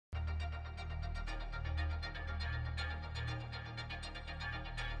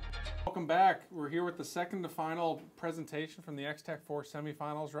Welcome back. We're here with the second to final presentation from the xTech 4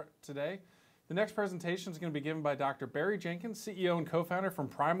 semifinals today. The next presentation is going to be given by Dr. Barry Jenkins, CEO and co-founder from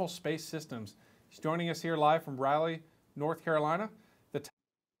Primal Space Systems. He's joining us here live from Raleigh, North Carolina.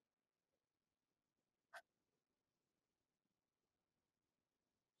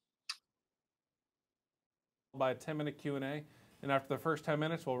 By a 10-minute Q&A, and after the first 10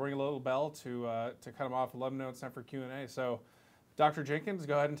 minutes, we'll ring a little bell to cut them off and let them know it's time for Q&A. So, Dr. Jenkins,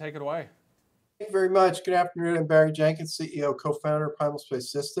 go ahead and take it away. Thank you very much. Good afternoon. I'm Barry Jenkins, CEO, co-founder of Primal Space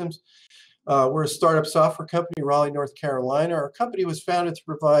Systems. We're a startup software company in Raleigh, North Carolina. Our company was founded to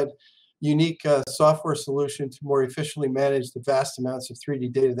provide unique software solution to more efficiently manage the vast amounts of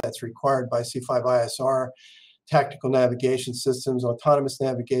 3D data that's required by C5ISR, tactical navigation systems, autonomous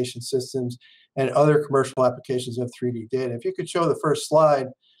navigation systems, and other commercial applications of 3D data. If you could show the first slide,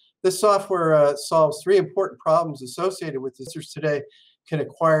 this software solves three important problems associated with this. Today can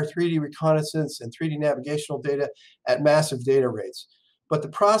acquire 3D reconnaissance and 3D navigational data at massive data rates. But the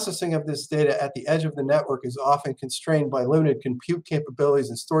processing of this data at the edge of the network is often constrained by limited compute capabilities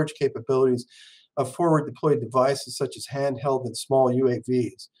and storage capabilities of forward deployed devices such as handheld and small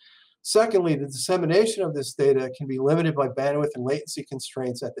UAVs. Secondly, the dissemination of this data can be limited by bandwidth and latency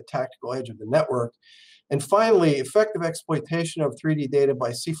constraints at the tactical edge of the network. And finally, effective exploitation of 3D data by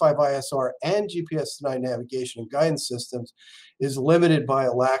C5ISR and GPS-denied navigation and guidance systems is limited by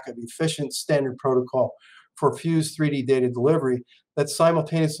a lack of efficient standard protocol for fused 3D data delivery that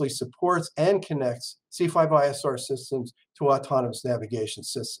simultaneously supports and connects C5ISR systems to autonomous navigation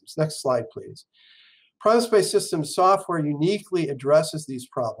systems. Next slide, please. Primal Space Systems software uniquely addresses these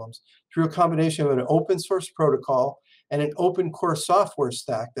problems through a combination of an open source protocol and an open core software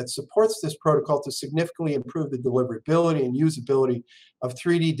stack that supports this protocol to significantly improve the deliverability and usability of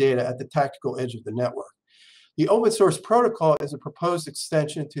 3D data at the tactical edge of the network. The open source protocol is a proposed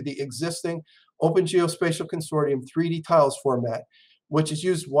extension to the existing Open Geospatial Consortium 3D tiles format, which is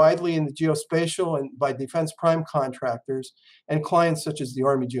used widely in the geospatial and by defense prime contractors and clients such as the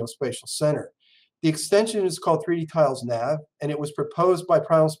Army Geospatial Center. The extension is called 3D Tiles Nav, and it was proposed by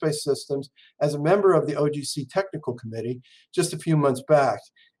Primal Space Systems as a member of the OGC Technical Committee just a few months back.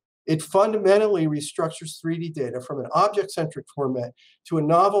 It fundamentally restructures 3D data from an object-centric format to a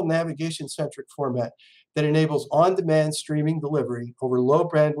novel navigation-centric format that enables on-demand streaming delivery over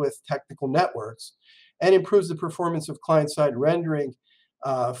low-bandwidth technical networks and improves the performance of client-side rendering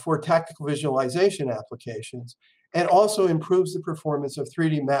for tactical visualization applications, and also improves the performance of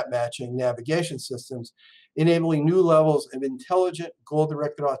 3D map matching navigation systems, enabling new levels of intelligent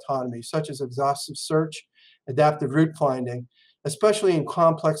goal-directed autonomy, such as exhaustive search, adaptive route finding, especially in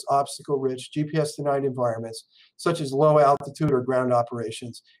complex obstacle-rich GPS-denied environments, such as low altitude or ground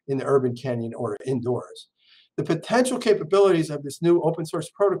operations in the urban canyon or indoors. The potential capabilities of this new open source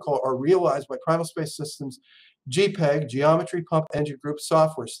protocol are realized by Primal Space Systems' GPEG, Geometry Pump Engine Group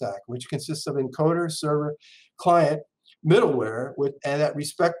software stack, which consists of encoder, server, client, middleware, and that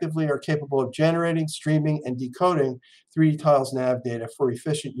respectively are capable of generating, streaming, and decoding 3D tiles nav data for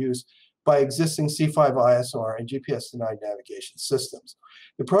efficient use by existing C5ISR and GPS-denied navigation systems.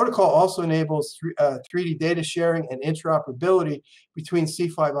 The protocol also enables 3D data sharing and interoperability between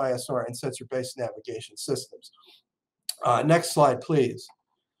C5ISR and sensor-based navigation systems. Next slide, please.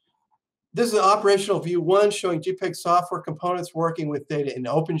 This is an operational view 1 showing GPEG software components working with data in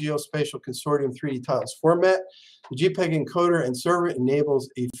Open Geospatial Consortium 3D tiles format. The GPEG encoder and server enables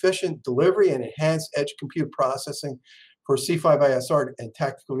efficient delivery and enhanced edge compute processing for C5ISR and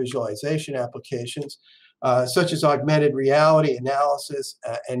tactical visualization applications, such as augmented reality analysis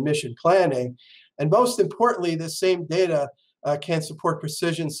and mission planning. And most importantly, this same data can support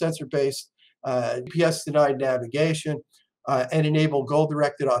precision sensor-based GPS-denied navigation and enable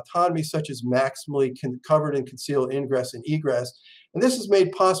goal-directed autonomy, such as maximally covered and concealed ingress and egress. And this is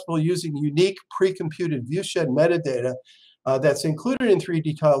made possible using unique pre-computed viewshed metadata that's included in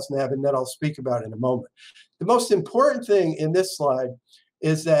 3D Tiles Nav, and that I'll speak about in a moment. The most important thing in this slide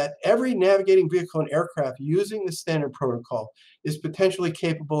is that every navigating vehicle and aircraft using the standard protocol is potentially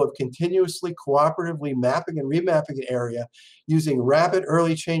capable of continuously cooperatively mapping and remapping an area using rapid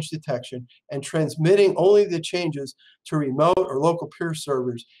early change detection and transmitting only the changes to remote or local peer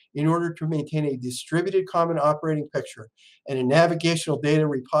servers in order to maintain a distributed common operating picture and a navigational data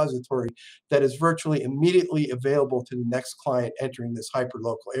repository that is virtually immediately available to the next client entering this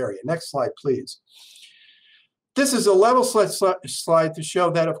hyperlocal area. Next slide, please. This is a level slide to show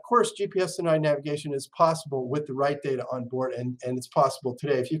that, of course, GPS-denied navigation is possible with the right data on board, and it's possible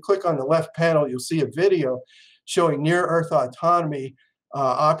today. If you click on the left panel, you'll see a video showing near-Earth autonomy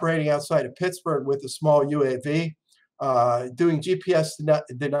operating outside of Pittsburgh with a small UAV. doing GPS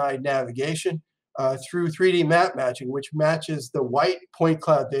denied navigation through 3D map matching, which matches the white point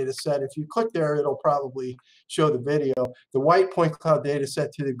cloud data set. If you click there, it'll probably show the video. The white point cloud data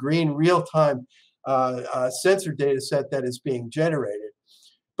set to the green real-time sensor data set that is being generated.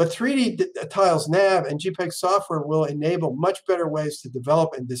 But 3D tiles nav and JPEG software will enable much better ways to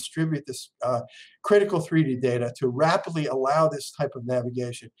develop and distribute this critical 3D data to rapidly allow this type of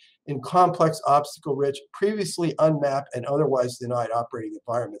navigation in complex, obstacle-rich, previously unmapped, and otherwise denied operating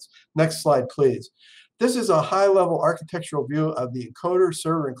environments. Next slide, please. This is a high-level architectural view of the encoder,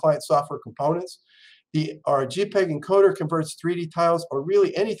 server, and client software components. Our JPEG encoder converts 3D tiles, or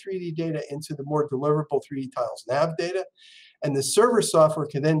really any 3D data, into the more deliverable 3D tiles nav data. And the server software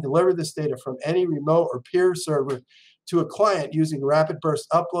can then deliver this data from any remote or peer server to a client using rapid burst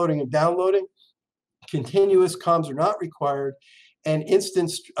uploading and downloading. Continuous comms are not required, and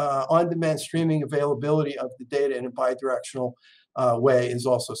instant on-demand streaming availability of the data in a bidirectional way is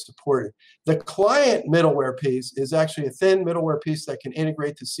also supported. The client middleware piece is actually a thin middleware piece that can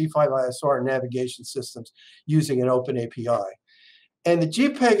integrate to C5ISR navigation systems using an open API. And the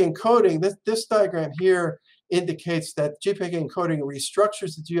JPEG encoding, this diagram here indicates that JPEG encoding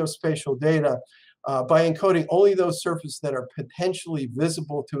restructures the geospatial data by encoding only those surfaces that are potentially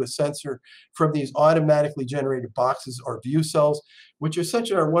visible to a sensor from these automatically generated boxes or view cells, which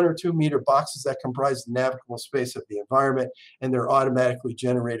essentially are 1 or 2 meter boxes that comprise the navigable space of the environment, and they're automatically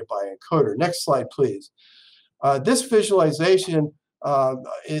generated by an encoder. Next slide, please. This visualization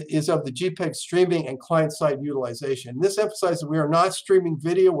is of the JPEG streaming and client-side utilization. This emphasizes that we are not streaming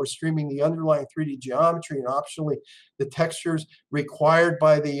video, we're streaming the underlying 3D geometry and optionally the textures required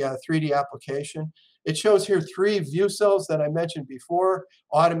by the 3D application. It shows here 3 view cells that I mentioned before,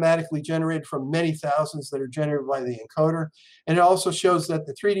 automatically generated from many thousands that are generated by the encoder. And it also shows that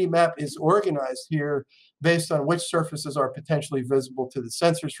the 3D map is organized here based on which surfaces are potentially visible to the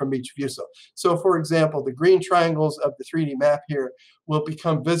sensors from each view cell. So for example, the green triangles of the 3D map here will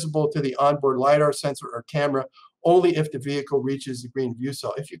become visible to the onboard LiDAR sensor or camera only if the vehicle reaches the green view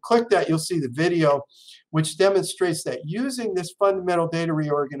cell. If you click that, you'll see the video, which demonstrates that using this fundamental data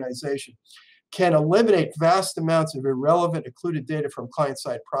reorganization can eliminate vast amounts of irrelevant occluded data from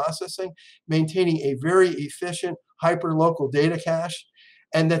client-side processing, maintaining a very efficient hyperlocal data cache,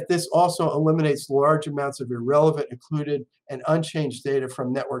 and that this also eliminates large amounts of irrelevant, occluded, and unchanged data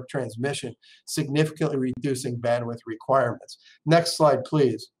from network transmission, significantly reducing bandwidth requirements. Next slide,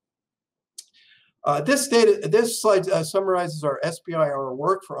 please. This slide summarizes our SBIR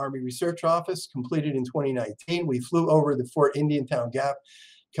work for Army Research Office, completed in 2019. We flew over the Fort Indiantown Gap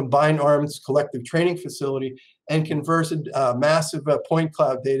Combined Arms Collective Training Facility and converted massive point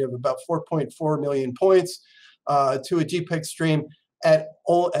cloud data of about 4.4 million points to a JPEG stream at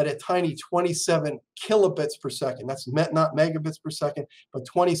a tiny 27 kilobits per second. That's not megabits per second, but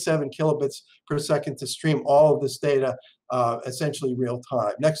 27 kilobits per second to stream all of this data essentially real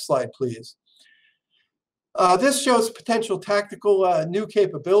time. Next slide, please. This shows potential tactical new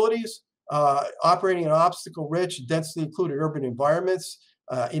capabilities, operating in obstacle-rich, densely included urban environments,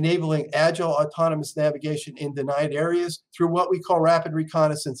 enabling agile autonomous navigation in denied areas through what we call rapid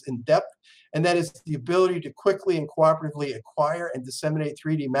reconnaissance in depth. And that is the ability to quickly and cooperatively acquire and disseminate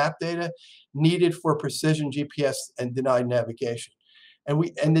 3D map data needed for precision GPS and denied navigation.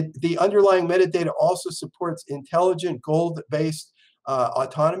 And the underlying metadata also supports intelligent goal-based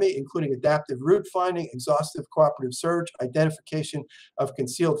autonomy, including adaptive route finding, exhaustive cooperative search, identification of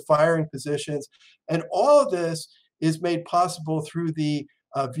concealed firing positions. And all of this is made possible through the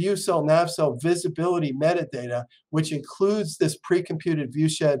view cell, nav cell visibility metadata, which includes this pre-computed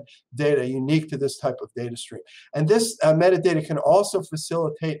viewshed data unique to this type of data stream. And this metadata can also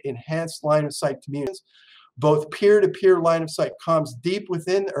facilitate enhanced line of sight communications, both peer-to-peer line of sight comms deep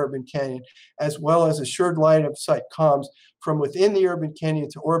within the urban canyon, as well as assured line of sight comms from within the urban canyon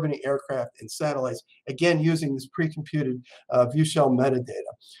to orbiting aircraft and satellites, again, using this pre-computed view shell metadata.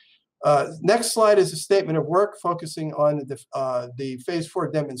 Next slide is a statement of work focusing on the phase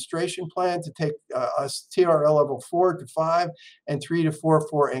 4 demonstration plan to take us TRL level 4 to 5 and 3 to 4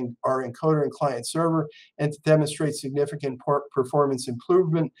 for our encoder and client server, and to demonstrate significant performance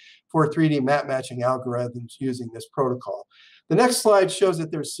improvement for 3D map matching algorithms using this protocol. The next slide shows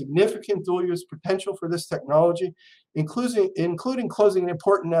that there's significant dual use potential for this technology, including closing an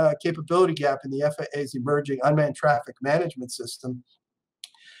important capability gap in the FAA's emerging unmanned traffic management system,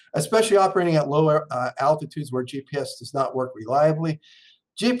 especially operating at lower altitudes where GPS does not work reliably.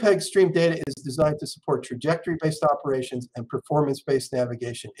 JPEG stream data is designed to support trajectory-based operations and performance-based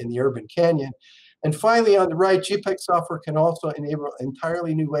navigation in the urban canyon. And finally, on the right, JPEG software can also enable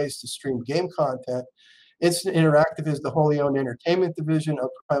entirely new ways to stream game content, Instant Interactive is the wholly owned entertainment division of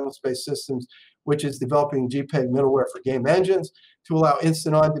Primal Space Systems, which is developing JPEG middleware for game engines to allow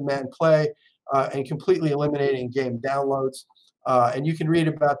instant on-demand play and completely eliminating game downloads. And you can read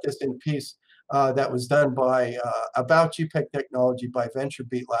about this in a piece that was done by about JPEG technology by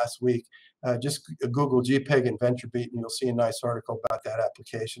VentureBeat last week. Just Google JPEG and VentureBeat, and you'll see a nice article about that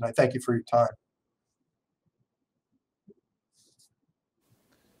application. I thank you for your time.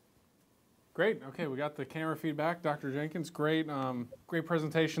 Great. Okay, we got the camera feedback. Dr. Jenkins, great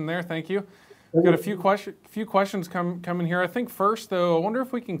presentation there. Thank you. We've got a few questions coming here. I think first, though, I wonder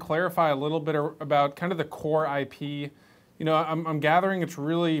if we can clarify a little bit about kind of the core IP. You know, I'm gathering it's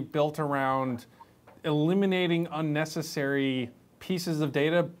really built around eliminating unnecessary pieces of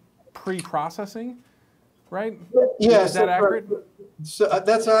data pre-processing, right? Yeah, is that accurate? So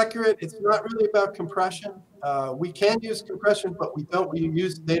that's accurate. It's not really about compression. We can use compression, but we don't. We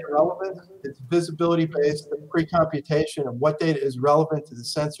use data relevance. It's visibility-based pre-computation of what data is relevant to the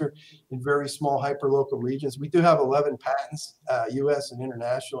sensor in very small hyperlocal regions. We do have 11 patents, U.S. and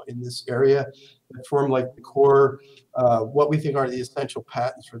international, in this area that form like the core, what we think are the essential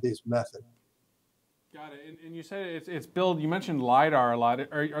patents for this method. Got it. And you said it's built, you mentioned LiDAR a lot.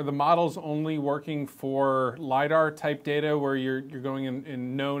 Are the models only working for LiDAR type data where you're going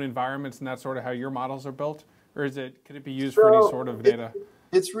in known environments and that's sort of how your models are built? Or could it be used for any sort of data?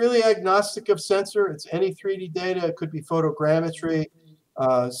 It's really agnostic of sensor. It's any 3D data. It could be photogrammetry,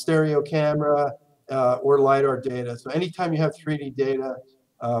 stereo camera, or LiDAR data. So anytime you have 3D data,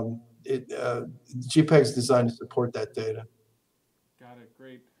 JPEG is designed to support that data. Got it.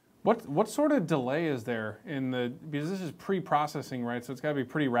 Great. What sort of delay is there because this is pre-processing, right? So it's got to be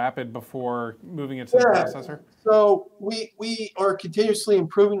pretty rapid before moving it to the processor. So we are continuously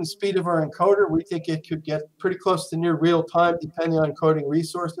improving the speed of our encoder. We think it could get pretty close to near real time, depending on encoding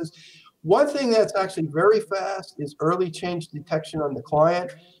resources. One thing that's actually very fast is early change detection on the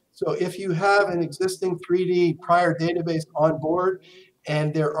client. So if you have an existing 3D prior database on board,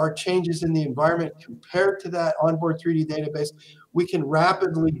 and there are changes in the environment compared to that onboard 3D database, we can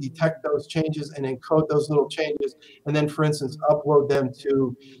rapidly detect those changes and encode those little changes, and then, for instance, upload them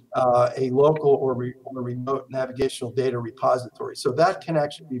to a local or remote navigational data repository. So that can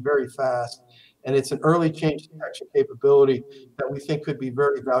actually be very fast, and it's an early change detection capability that we think could be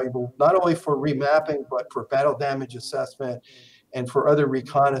very valuable, not only for remapping, but for battle damage assessment and for other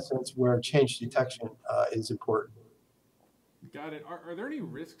reconnaissance where change detection is important. Got it. Are there any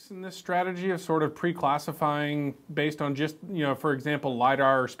risks in this strategy of sort of pre-classifying based on just, for example,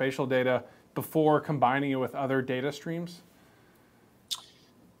 LiDAR or spatial data before combining it with other data streams?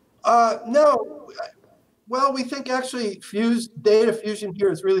 No. Well, we think actually data fusion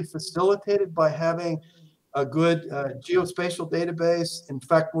here is really facilitated by having a good geospatial database. In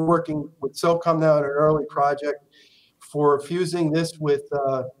fact, we're working with SOCOM now on an early project for fusing this with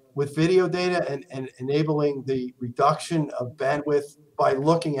video data and enabling the reduction of bandwidth by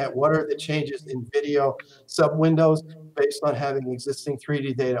looking at what are the changes in video sub-windows based on having existing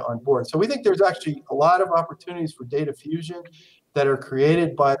 3D data on board. So we think there's actually a lot of opportunities for data fusion that are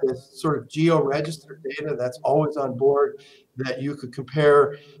created by this sort of geo-registered data that's always on board that you could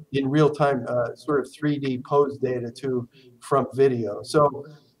compare in real-time sort of 3D pose data to from video. So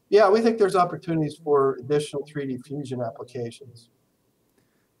yeah, we think there's opportunities for additional 3D fusion applications.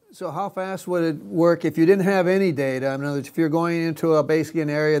 So how fast would it work if you didn't have any data? In other words, if you're going into basically an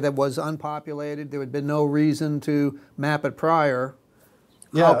area that was unpopulated, there would have been no reason to map it prior.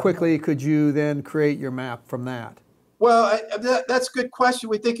 How quickly could you then create your map from that? Well, that's a good question.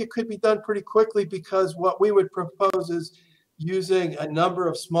 We think it could be done pretty quickly because what we would propose is using a number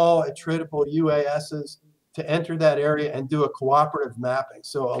of small attritable UASs to enter that area and do a cooperative mapping.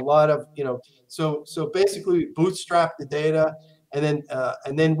 So a lot of, so basically bootstrap the data. And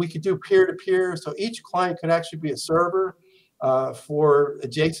then we could do peer-to-peer. So each client could actually be a server for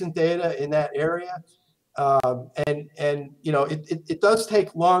adjacent data in that area. It does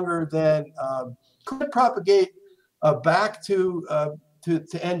take longer than could propagate back to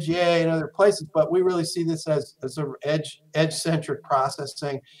NGA and other places, but we really see this as sort of edge-centric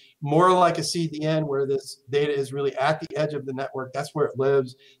processing, more like a CDN where this data is really at the edge of the network. That's where it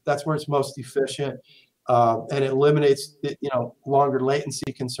lives. That's where it's most efficient. And it eliminates longer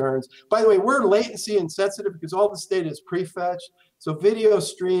latency concerns. By the way, we're latency insensitive because all this data is prefetched. So video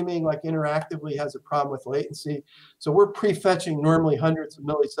streaming, like interactively, has a problem with latency. So we're prefetching normally hundreds of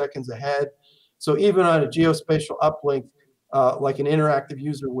milliseconds ahead. So even on a geospatial uplink, like an interactive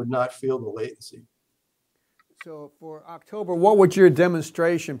user would not feel the latency. So for October, what would your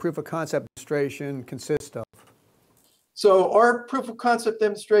demonstration, proof of concept demonstration, consist of? So our proof of concept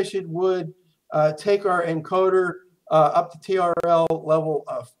demonstration would take our encoder up to TRL level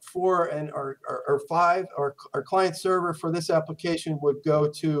 4 and or 5. Our client server for this application would go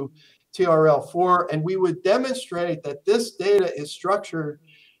to TRL 4, and we would demonstrate that this data is structured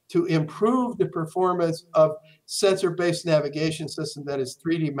to improve the performance of sensor-based navigation system that is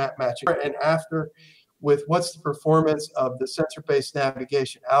 3D map matching. And after, with what's the performance of the sensor-based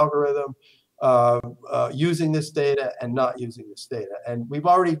navigation algorithm using this data and not using this data. And we've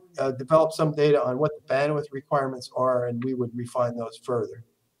already developed some data on what the bandwidth requirements are, and we would refine those further.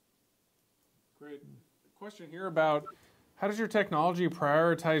 Great. Question here about how does your technology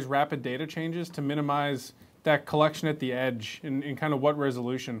prioritize rapid data changes to minimize that collection at the edge, in kind of what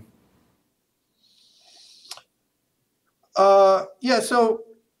resolution? Yeah, so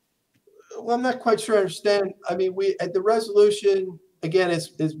well, I'm not quite sure I understand. I mean, at the resolution, again,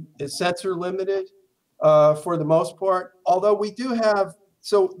 is sensor limited for the most part. Although we do have,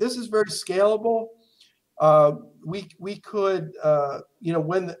 so this is very scalable. We could, you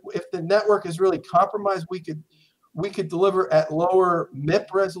know, if the network is really compromised, we could deliver at lower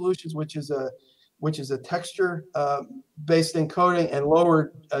MIP resolutions, which is a texture based encoding, and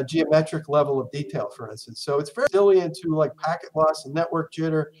lower geometric level of detail, for instance. So it's very resilient to like packet loss and network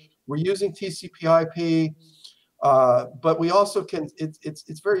jitter. We're using TCP/IP, but we also can.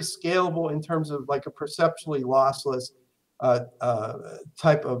 It's very scalable in terms of like a perceptually lossless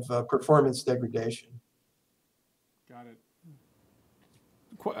type of performance degradation. Got it.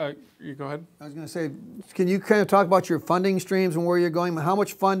 You go ahead. I was going to say, can you kind of talk about your funding streams and where you're going? How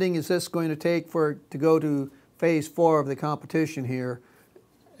much funding is this going to take to go to phase 4 of the competition here?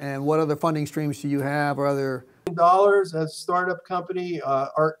 And what other funding streams do you have, or other? Dollars as a startup company,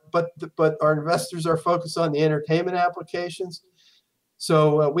 but our investors are focused on the entertainment applications.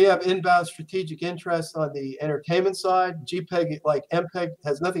 So we have inbound strategic interest on the entertainment side. GPEG, like MPEG,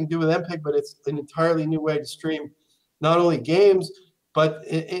 has nothing to do with MPEG, but it's an entirely new way to stream not only games, but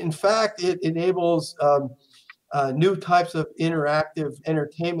in fact, it enables new types of interactive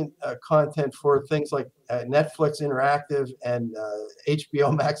entertainment content for things like Netflix Interactive and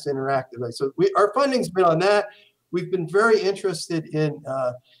HBO Max Interactive. Right? So our funding's been on that. We've been very interested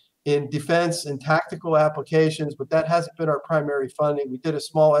in defense and tactical applications, but that hasn't been our primary funding. We did a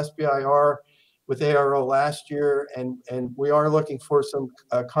small SBIR with ARO last year, and we are looking for some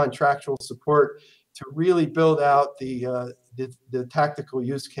contractual support to really build out the tactical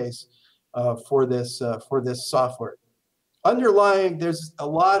use case for this software. Underlying, there's a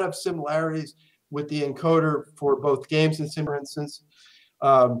lot of similarities with the encoder for both games and sim, for instance,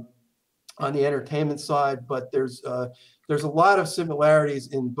 on the entertainment side. But there's a lot of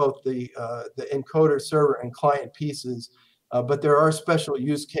similarities in both the encoder, server, and client pieces. But there are special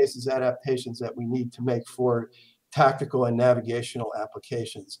use cases, adaptations that we need to make for tactical and navigational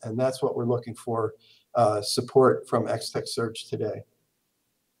applications, and that's what we're looking for support from xTechSearch today.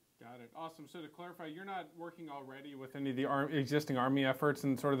 Awesome. So to clarify, you're not working already with any of the existing Army efforts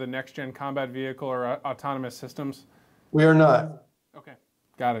in sort of the next-gen combat vehicle or autonomous systems? We are not. Okay.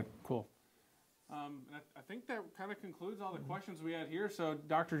 Got it. Cool. I think that kind of concludes all the questions we had here. So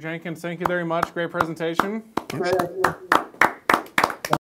Dr. Jenkins, thank you very much. Great presentation. Great.